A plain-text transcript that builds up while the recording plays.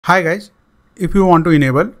Hi guys, if you want to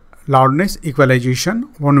enable loudness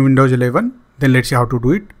equalization on Windows 11, then let's see how to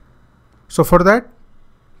do it. So for that,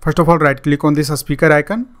 first of all, right click on this speaker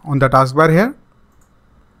icon on the taskbar here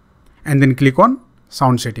and then click on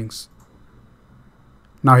sound settings.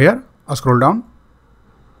 Now here, scroll down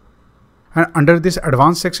and under this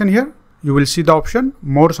advanced section here, you will see the option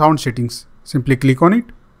more sound settings. Simply click on it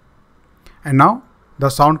and now the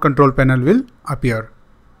sound control panel will appear.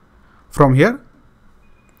 From here,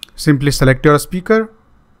 simply select your speaker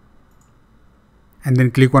and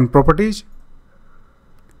then click on properties.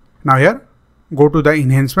 Now here, go to the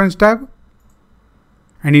enhancements tab,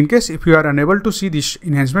 and in case if you are unable to see this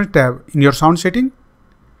enhancement tab in your sound setting,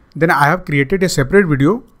 then I have created a separate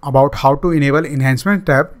video about how to enable enhancement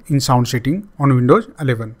tab in sound setting on Windows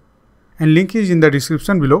 11, and link is in the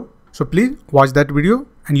description below. So please watch that video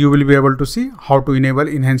and you will be able to see how to enable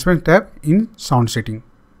enhancement tab in sound setting.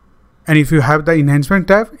 And if you have the enhancement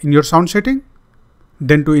tab in your sound setting,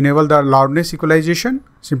 then to enable the loudness equalization,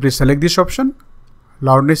 simply select this option,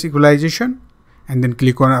 loudness equalization, and then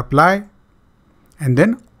click on apply and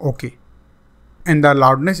then OK. And the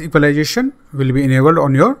loudness equalization will be enabled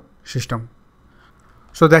on your system.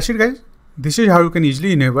 So that's it guys. This is how you can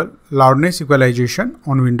easily enable loudness equalization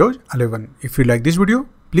on Windows 11. If you like this video,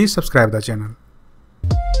 please subscribe the channel.